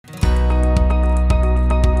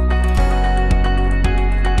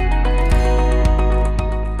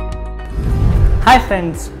Hi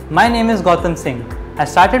friends, my name is Gautam Singh. I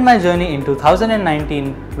started my journey in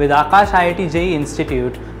 2019 with Aakash JEE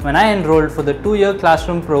Institute when I enrolled for the 2-year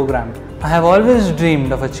classroom program. I have always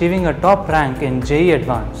dreamed of achieving a top rank in JEE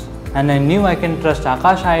Advanced, and I knew I can trust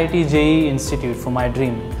Aakash JEE Institute for my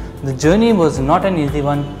dream. The journey was not an easy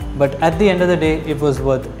one, but at the end of the day, it was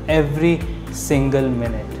worth every single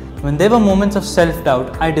minute. When there were moments of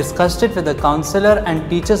self-doubt, I discussed it with the counselor and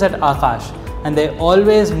teachers at Aakash, and they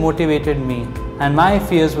always motivated me, and my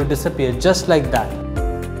fears would disappear just like that.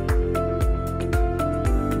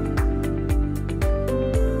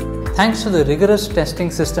 Thanks to the rigorous testing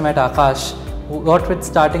system at Aakash, what with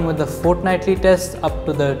starting with the fortnightly tests up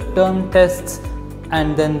to the term tests,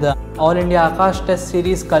 and then the All India Aakash test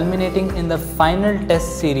series culminating in the final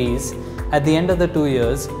test series at the end of the 2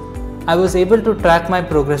 years, I was able to track my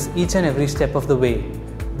progress each and every step of the way.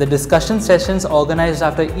 The discussion sessions organized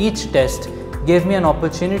after each test gave me an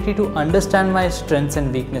opportunity to understand my strengths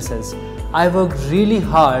and weaknesses. I worked really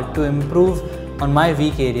hard to improve on my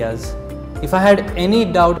weak areas. If I had any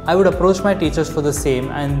doubt, I would approach my teachers for the same,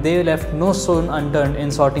 and they left no stone unturned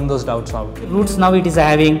in sorting those doubts out. Roots now it is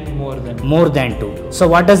having more than 2. So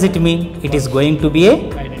what does it mean? It is going to be a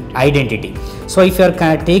identity. So if you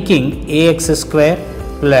are taking ax square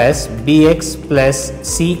plus bx plus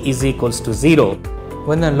c is equals to 0.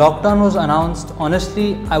 When the lockdown was announced,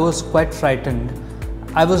 honestly, I was quite frightened.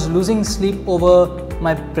 I was losing sleep over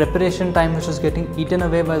my preparation time, which was getting eaten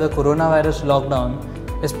away by the coronavirus lockdown,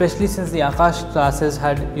 especially since the Aakash classes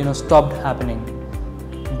had stopped happening.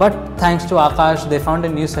 But thanks to Aakash, they found a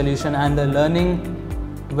new solution and the learning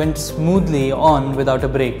went smoothly on without a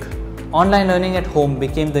break. Online learning at home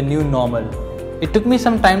became the new normal. It took me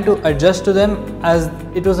some time to adjust to them as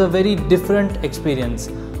it was a very different experience.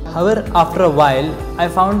 However, after a while, I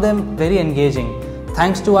found them very engaging,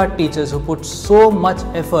 thanks to our teachers who put so much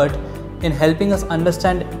effort in helping us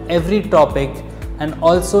understand every topic and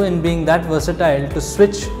also in being that versatile to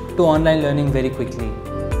switch to online learning very quickly.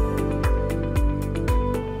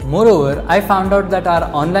 Moreover, I found out that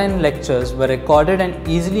our online lectures were recorded and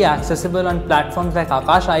easily accessible on platforms like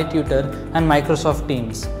Aakash iTutor and Microsoft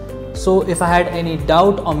Teams. So if I had any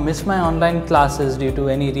doubt or missed my online classes due to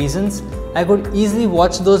any reasons, I could easily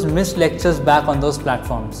watch those missed lectures back on those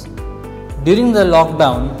platforms. During the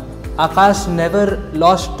lockdown, Aakash never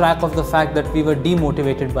lost track of the fact that we were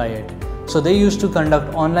demotivated by it. So they used to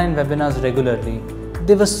conduct online webinars regularly.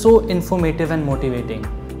 They were so informative and motivating.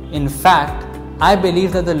 In fact, I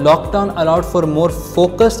believe that the lockdown allowed for more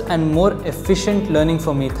focused and more efficient learning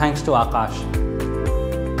for me thanks to Aakash.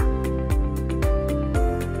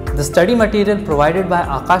 The study material provided by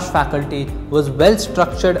Aakash faculty was well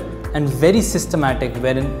structured and very systematic,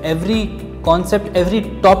 wherein every concept, every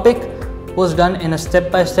topic was done in a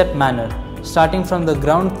step-by-step manner, starting from the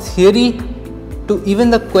ground theory to even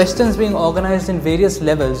the questions being organized in various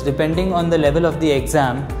levels depending on the level of the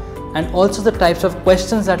exam, and also the types of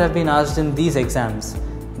questions that have been asked in these exams.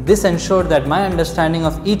 This ensured that my understanding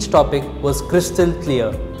of each topic was crystal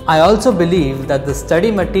clear. I also believe that the study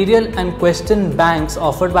material and question banks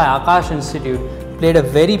offered by Aakash Institute played a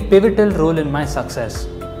very pivotal role in my success.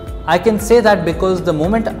 I can say that because the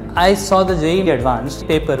moment I saw the JEE Advanced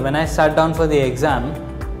paper when I sat down for the exam,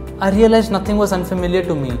 I realized nothing was unfamiliar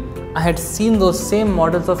to me. I had seen those same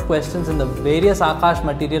models of questions in the various Aakash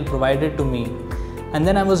material provided to me, and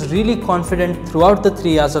then I was really confident throughout the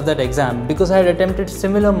 3 hours of that exam because I had attempted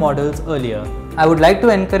similar models earlier. I would like to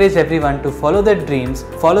encourage everyone to follow their dreams,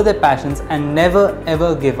 follow their passions, and never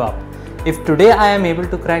ever give up. If today I am able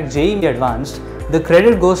to crack JEE Advanced, the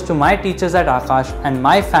credit goes to my teachers at Aakash and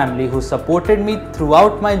my family who supported me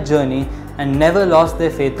throughout my journey and never lost their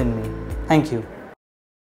faith in me. Thank you.